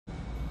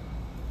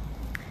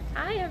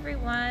Hi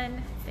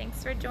everyone,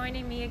 thanks for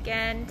joining me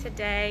again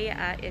today.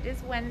 It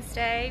is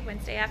Wednesday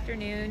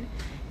afternoon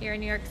here in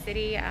New York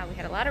City. We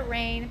had a lot of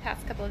rain the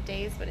past couple of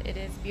days, but it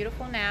is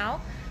beautiful now.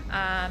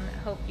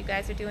 Hope you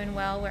guys are doing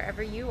well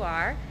wherever you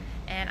are.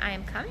 And I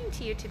am coming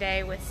to you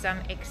today with some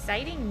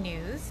exciting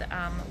news.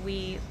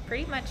 We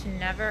pretty much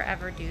never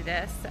ever do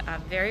this.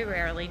 Very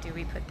rarely do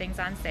we put things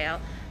on sale,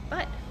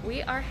 but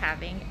we are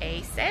having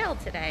a sale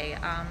today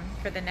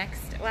for the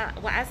next,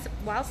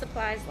 while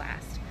supplies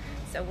last.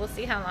 So we'll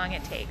see how long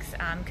it takes.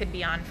 Could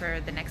be on for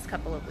the next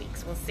couple of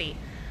weeks. We'll see.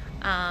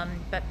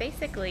 But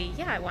basically,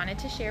 yeah, I wanted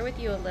to share with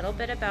you a little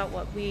bit about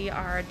what we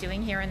are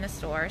doing here in the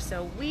store.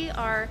 So we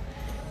are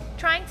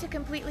trying to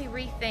completely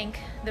rethink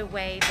the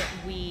way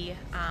that we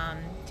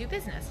do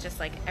business, just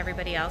like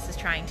everybody else is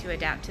trying to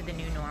adapt to the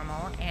new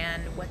normal.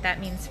 And what that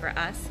means for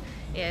us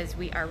is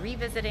we are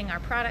revisiting our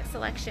product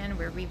selection,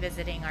 we're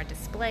revisiting our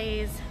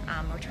displays,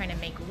 we're trying to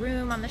make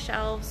room on the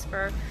shelves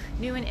for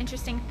new and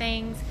interesting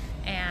things.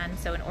 And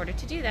so in order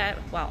to do that,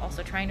 while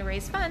also trying to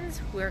raise funds,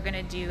 we're going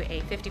to do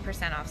a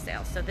 50% off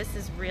sale. So this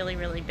is really,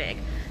 really big.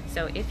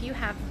 So if you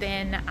have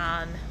been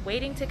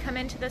waiting to come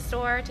into the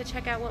store to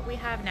check out what we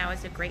have, now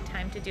is a great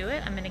time to do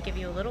it. I'm going to give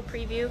you a little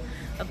preview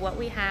of what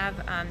we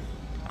have.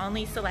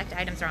 Only select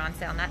items are on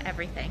sale, not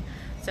everything.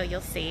 So you'll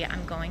see.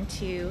 I'm going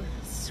to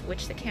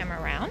switch the camera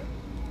around.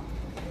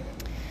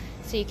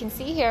 So you can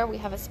see here we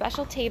have a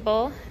special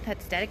table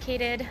that's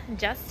dedicated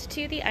just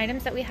to the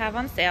items that we have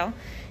on sale,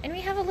 and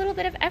we have a little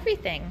bit of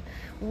everything.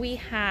 We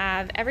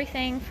have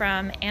everything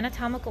from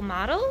anatomical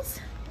models.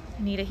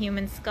 You need a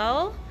human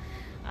skull.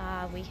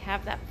 We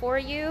have that for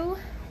you.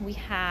 We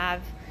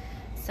have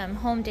some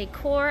home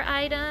decor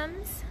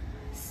items,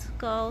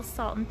 skull,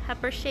 salt and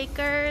pepper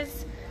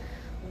shakers.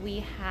 We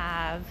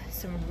have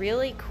some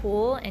really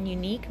cool and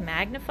unique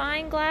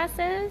magnifying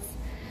glasses.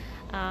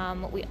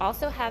 We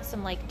also have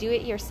some like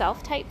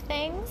do-it-yourself type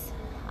things.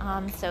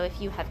 So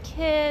if you have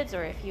kids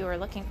or if you are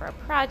looking for a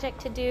project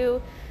to do,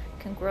 you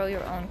can grow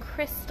your own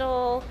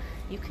crystal,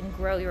 you can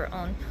grow your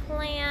own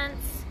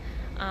plants.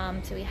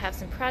 So we have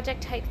some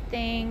project type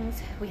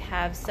things. We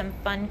have some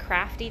fun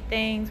crafty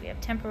things. We have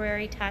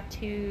temporary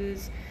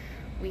tattoos.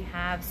 We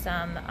have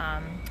some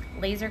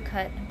laser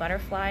cut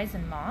butterflies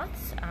and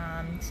moths.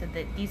 So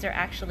that these are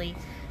actually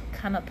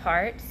come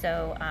apart.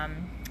 So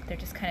they're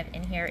just kind of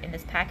in here in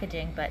this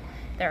packaging, but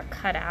they're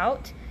cut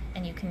out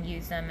and you can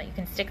use them, you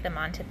can stick them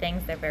onto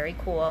things. They're very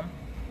cool.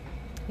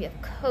 We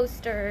have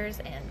coasters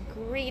and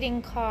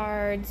greeting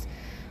cards.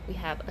 We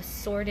have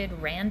assorted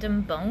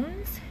random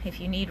bones. If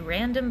you need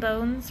random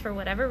bones for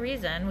whatever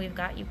reason, we've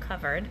got you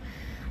covered.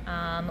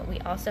 We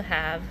also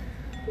have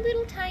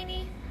little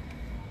tiny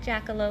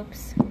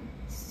jackalopes.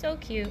 So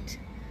cute.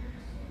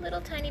 Little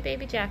tiny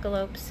baby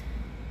jackalopes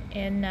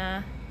in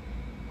that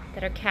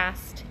are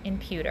cast in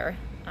pewter.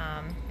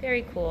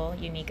 Very cool,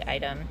 unique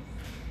item.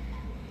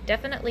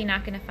 Definitely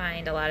not going to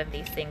find a lot of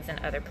these things in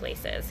other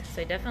places.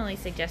 So I definitely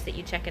suggest that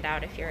you check it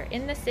out if you're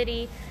in the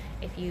city.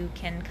 If you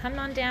can come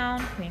on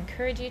down, we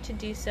encourage you to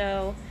do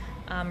so.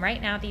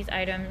 Right now these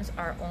items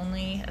are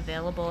only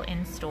available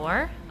in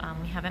store.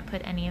 We haven't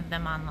put any of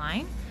them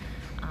online.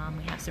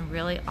 We have some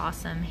really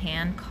awesome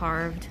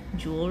hand-carved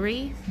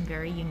jewelry, some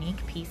very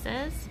unique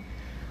pieces.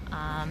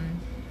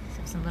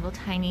 So some little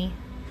tiny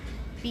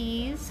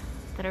bees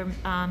that are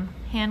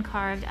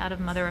hand-carved out of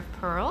mother of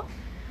pearl.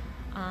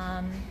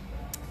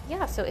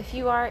 Yeah, so if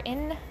you are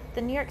in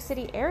the New York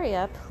City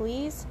area,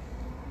 please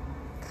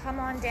come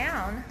on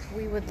down.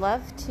 We would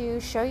love to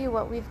show you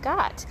what we've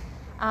got.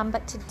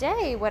 But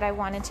today what I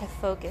wanted to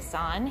focus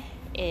on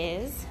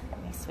is,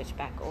 let me switch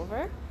back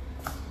over.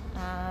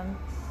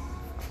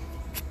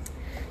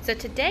 So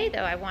today,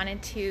 though, I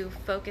wanted to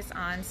focus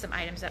on some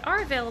items that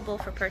are available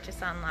for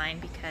purchase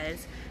online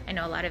because I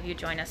know a lot of you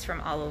join us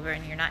from all over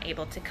and you're not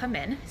able to come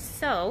in.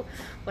 So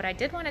what I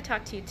did want to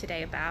talk to you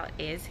today about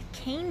is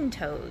cane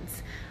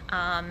toads.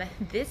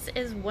 This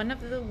is one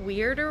of the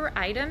weirder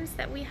items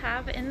that we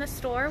have in the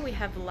store. We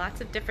have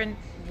lots of different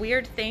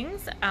weird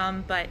things,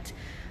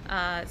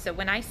 so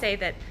when I say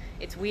that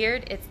it's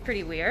weird, it's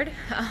pretty weird.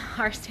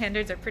 Our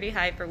standards are pretty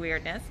high for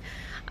weirdness.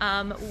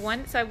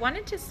 So I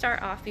wanted to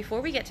start off,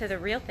 before we get to the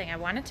real thing, I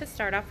wanted to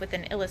start off with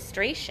an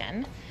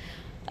illustration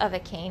of a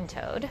cane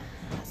toad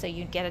so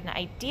you get an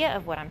idea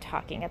of what I'm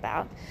talking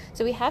about.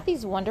 So we have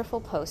these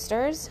wonderful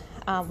posters.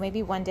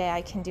 Maybe one day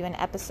I can do an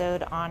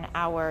episode on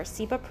our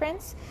Seba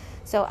prints.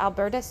 So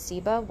Albertus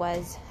Seba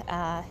was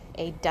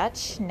a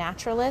Dutch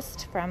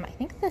naturalist from, I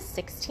think, the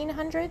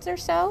 1600s or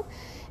so,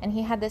 and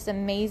he had this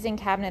amazing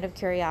cabinet of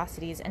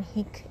curiosities, and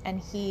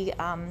he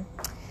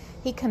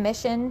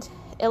commissioned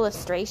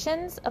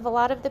illustrations of a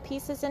lot of the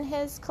pieces in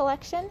his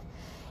collection,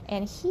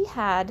 and he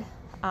had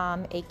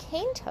a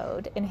cane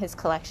toad in his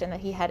collection that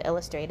he had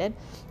illustrated.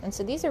 And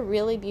so these are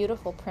really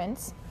beautiful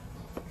prints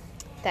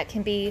that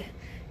can be,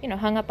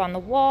 hung up on the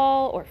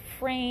wall or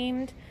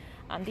framed.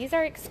 These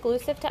are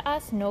exclusive to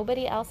us.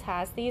 Nobody else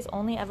has these.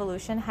 Only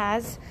Evolution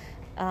has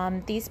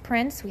these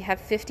prints. We have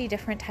 50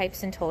 different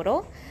types in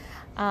total.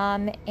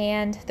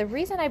 And the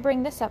reason I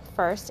bring this up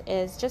first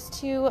is just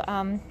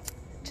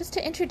just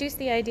to introduce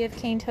the idea of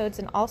cane toads,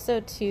 and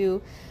also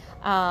to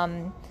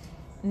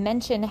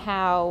mention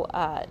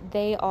how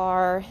they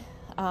are,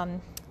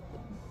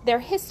 their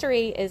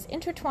history is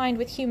intertwined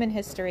with human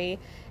history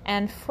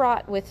and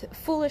fraught with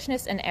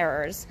foolishness and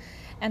errors.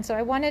 And so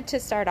I wanted to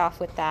start off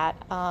with that.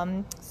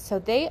 So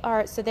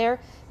their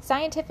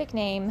scientific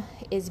name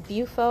is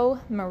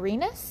Bufo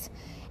marinus,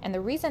 and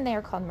the reason they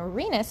are called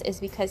marinus is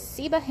because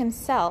Seba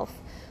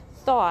himself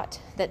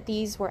thought that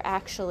these were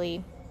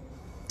actually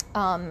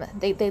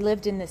they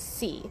lived in the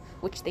sea,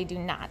 which they do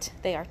not.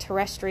 They are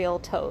terrestrial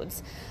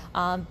toads,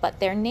 but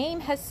their name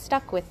has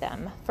stuck with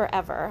them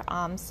forever.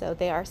 So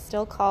they are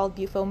still called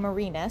Bufo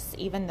marinus,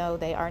 even though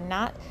they are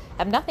not,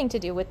 have nothing to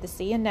do with the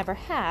sea and never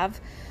have.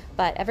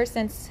 But ever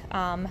since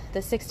the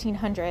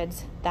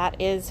 1600s,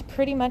 that is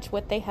pretty much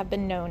what they have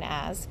been known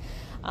as.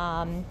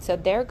 So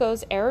there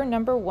goes error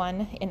number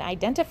one in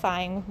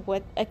identifying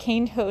what a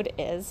cane toad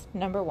is.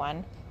 Number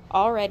one,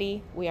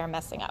 already we are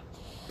messing up.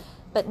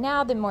 But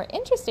now the more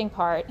interesting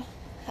part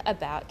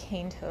about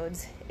cane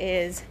toads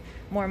is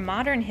more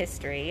modern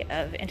history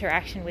of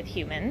interaction with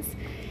humans.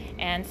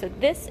 And so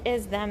this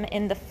is them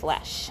in the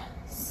flesh.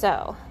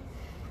 So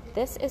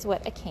this is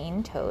what a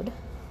cane toad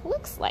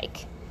looks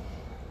like.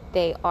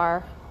 They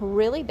are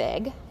really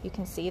big. You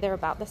can see they're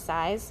about the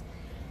size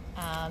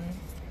of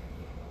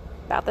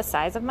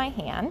my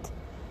hand.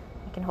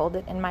 I can hold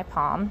it in my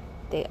palm.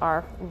 They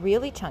are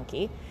really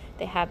chunky.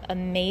 They have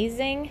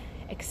amazing,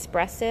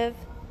 expressive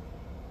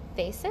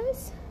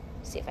faces.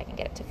 See if I can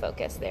get it to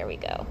focus. There we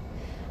go.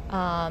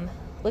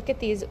 Look at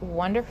these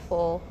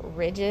wonderful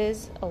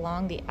ridges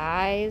along the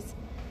eyes,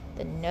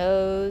 the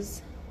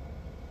nose.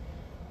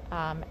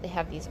 They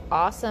have these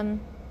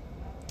awesome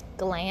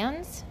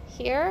glands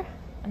here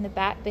on the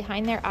back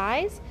behind their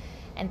eyes,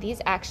 and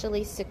these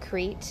actually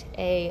secrete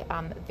a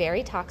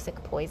very toxic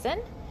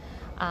poison.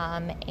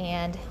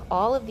 And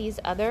all of these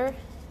other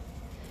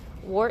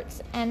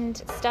warts and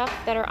stuff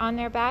that are on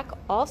their back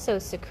also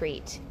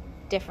secrete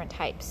different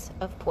types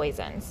of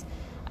poisons,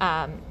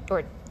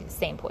 or the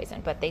same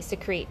poison, but they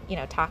secrete,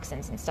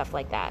 toxins and stuff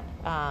like that,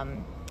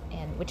 and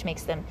which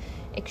makes them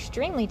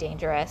extremely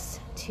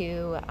dangerous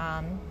to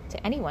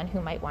anyone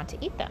who might want to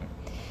eat them.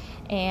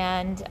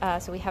 And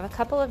so we have a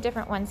couple of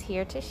different ones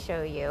here to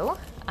show you.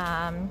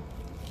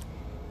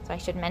 So I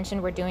should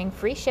mention we're doing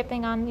free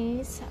shipping on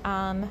these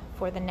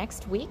for the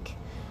next week.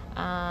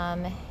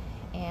 And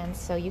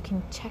so you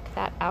can check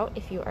that out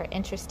if you are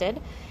interested.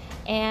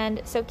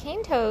 And so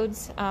cane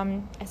toads,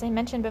 as I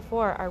mentioned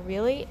before, are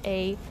really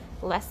a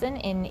lesson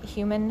in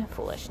human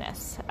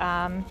foolishness.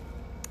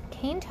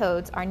 Cane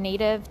toads are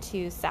native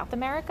to South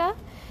America,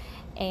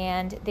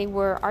 and they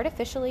were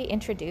artificially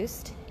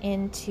introduced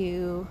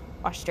into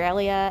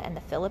Australia and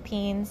the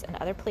Philippines and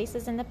other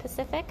places in the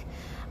Pacific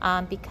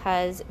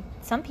because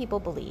some people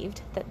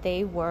believed that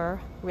they were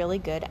really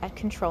good at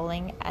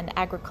controlling an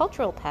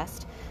agricultural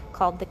pest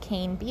called the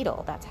cane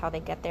beetle. That's how they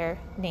get their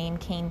name,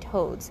 cane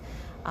toads.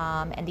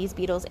 And these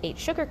beetles ate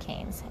sugar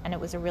canes, and it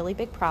was a really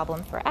big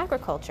problem for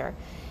agriculture.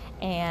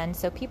 And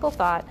so people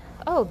thought,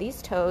 oh,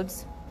 these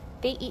toads,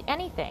 they eat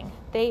anything.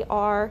 They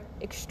are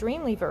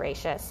extremely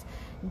voracious.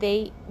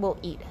 They will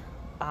eat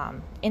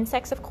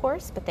insects, of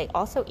course, but they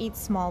also eat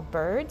small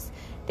birds.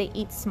 They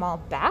eat small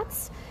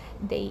bats.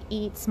 They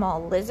eat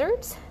small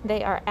lizards.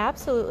 They are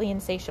absolutely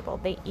insatiable.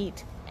 They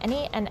eat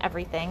any and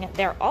everything.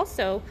 They're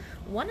also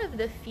one of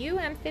the few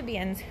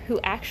amphibians who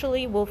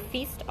actually will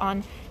feast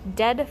on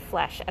dead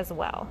flesh as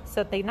well.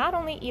 So they not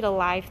only eat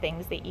alive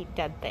things, they eat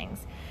dead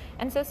things.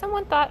 And so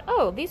someone thought,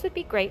 oh, these would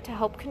be great to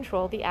help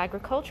control the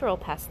agricultural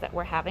pests that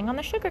we're having on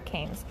the sugar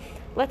canes.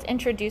 Let's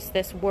introduce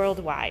this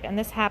worldwide. And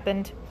this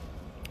happened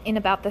in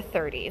about the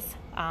 30s.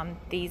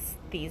 These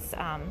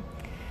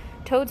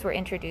toads were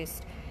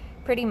introduced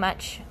pretty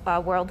much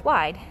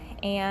worldwide.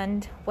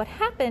 And what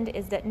happened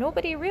is that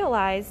nobody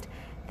realized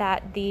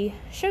that the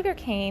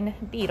sugarcane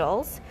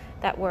beetles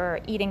that were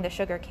eating the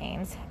sugar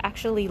canes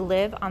actually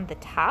live on the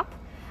top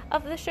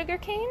of the sugar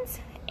canes,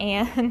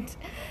 and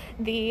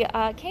the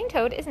cane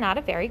toad is not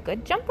a very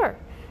good jumper.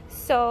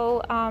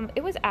 So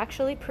it was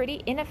actually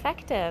pretty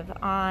ineffective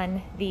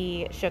on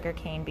the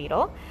sugarcane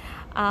beetle.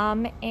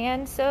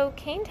 And so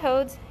cane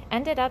toads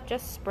ended up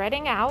just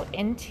spreading out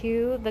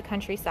into the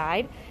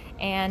countryside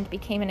and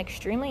became an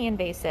extremely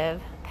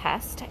invasive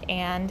pest.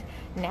 And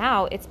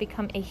now it's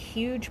become a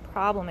huge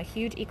problem, a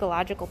huge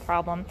ecological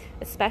problem,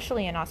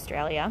 especially in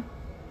Australia.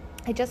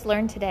 I just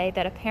learned today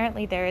that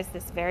apparently there is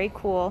this very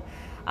cool,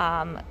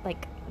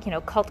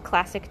 cult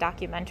classic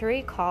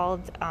documentary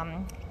called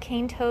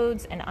Cane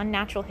Toads: An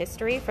Unnatural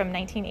History from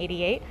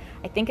 1988.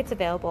 I think it's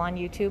available on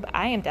YouTube.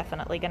 I am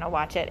definitely going to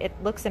watch it. It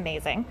looks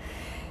amazing.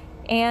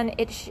 And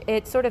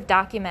it sort of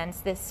documents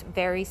this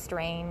very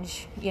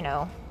strange,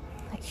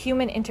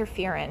 human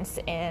interference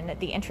in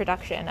the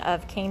introduction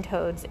of cane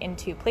toads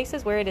into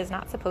places where it is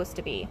not supposed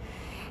to be.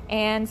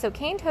 And so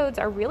cane toads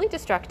are really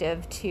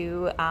destructive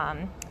to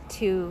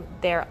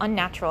their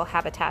unnatural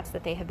habitats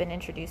that they have been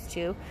introduced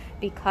to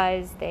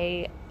because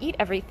they eat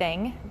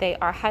everything. They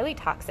are highly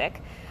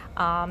toxic.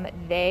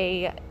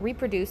 They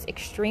reproduce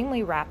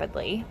extremely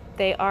rapidly.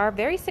 They are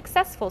very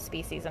successful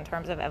species in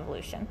terms of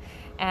evolution,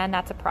 and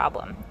that's a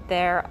problem.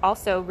 They're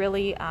also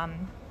really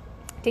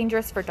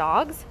dangerous for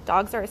dogs.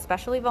 Dogs are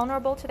especially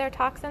vulnerable to their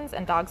toxins,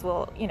 and dogs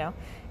will,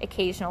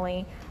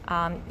 occasionally,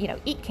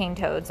 eat cane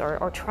toads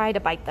or try to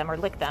bite them or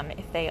lick them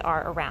if they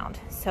are around.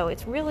 So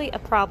it's really a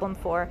problem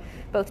for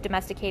both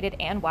domesticated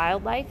and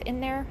wildlife in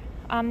their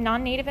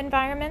non-native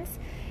environments.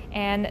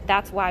 And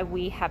that's why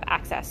we have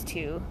access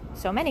to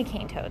so many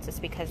cane toads, is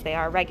because they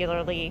are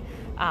regularly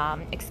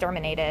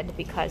exterminated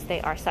because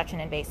they are such an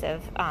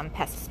invasive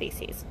pest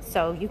species.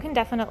 So you can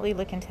definitely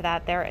look into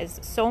that. There is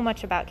so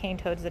much about cane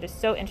toads that is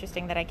so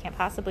interesting that I can't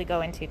possibly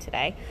go into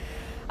today.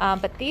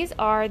 But these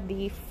are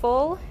the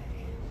full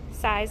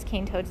size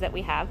cane toads that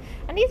we have.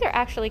 And these are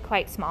actually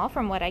quite small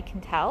from what I can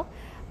tell.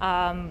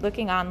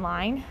 Looking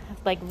online,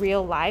 like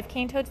real live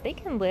cane toads, they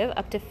can live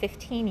up to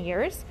 15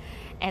 years.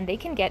 And they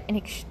can get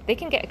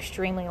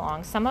extremely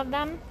long. Some of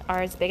them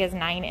are as big as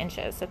 9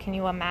 inches. So can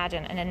you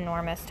imagine an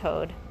enormous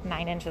toad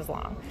 9 inches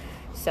long?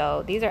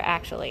 So these are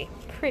actually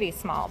pretty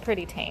small,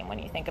 pretty tame when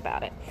you think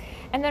about it.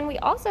 And then we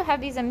also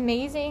have these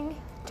amazing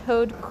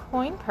toad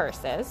coin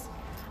purses,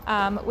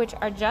 which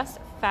are just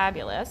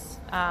fabulous.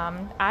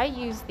 I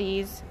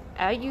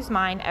use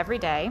mine every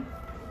day.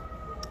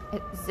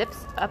 It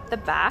zips up the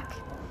back,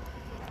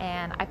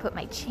 and I put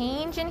my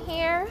change in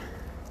here.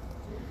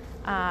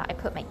 I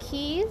put my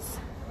keys.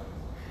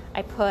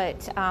 I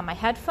put my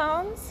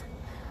headphones.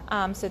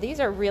 So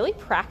these are really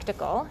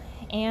practical,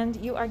 and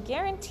you are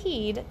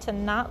guaranteed to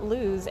not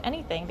lose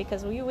anything,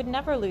 because you would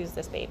never lose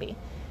this baby.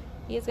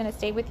 He is going to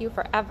stay with you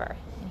forever.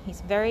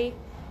 And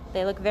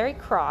they look very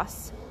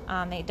cross.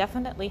 They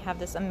definitely have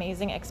this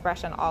amazing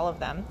expression, all of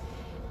them.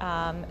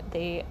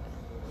 They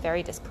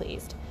very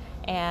displeased.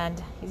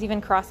 And he's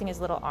even crossing his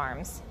little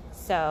arms.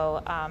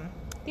 So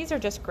these are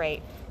just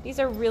great. These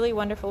are really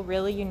wonderful,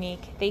 really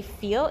unique. They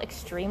feel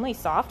extremely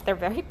soft. They're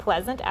very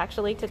pleasant,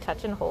 actually, to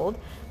touch and hold.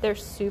 They're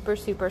super,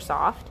 super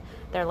soft.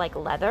 They're like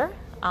leather,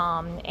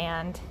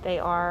 and they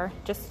are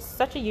just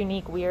such a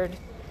unique, weird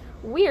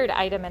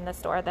item in the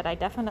store that I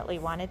definitely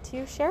wanted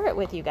to share it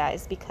with you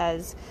guys,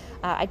 because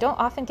I don't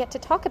often get to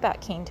talk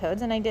about cane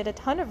toads, and I did a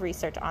ton of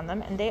research on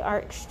them, and they are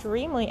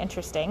extremely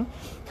interesting,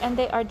 and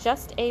they are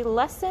just a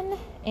lesson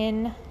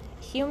in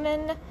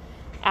human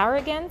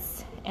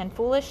arrogance and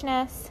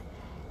foolishness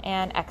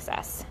and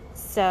excess.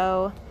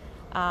 So,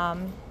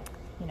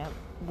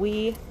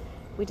 we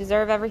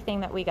deserve everything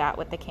that we got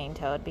with the cane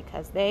toad,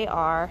 because they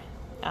are,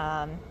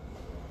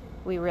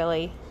 we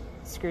really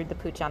screwed the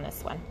pooch on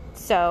this one.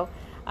 So,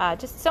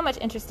 just so much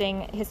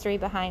interesting history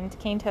behind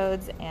cane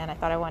toads, and I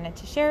thought I wanted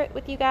to share it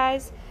with you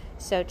guys.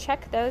 So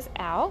check those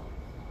out.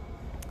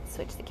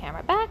 Switch the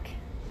camera back.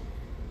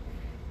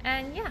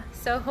 And yeah,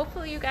 so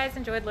hopefully you guys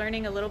enjoyed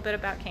learning a little bit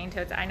about cane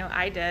toads. I know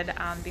I did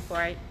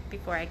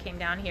before I came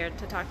down here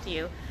to talk to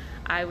you.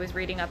 I was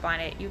reading up on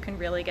it. You can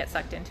really get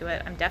sucked into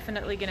it. I'm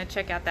definitely going to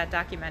check out that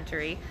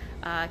documentary,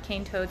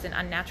 Cane Toads and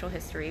Unnatural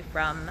History,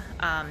 from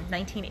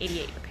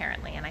 1988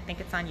 apparently, and I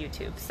think it's on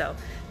YouTube. So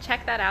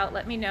check that out.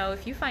 Let me know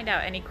if you find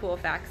out any cool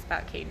facts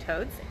about cane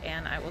toads,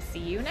 and I will see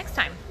you next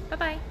time.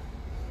 Bye-bye.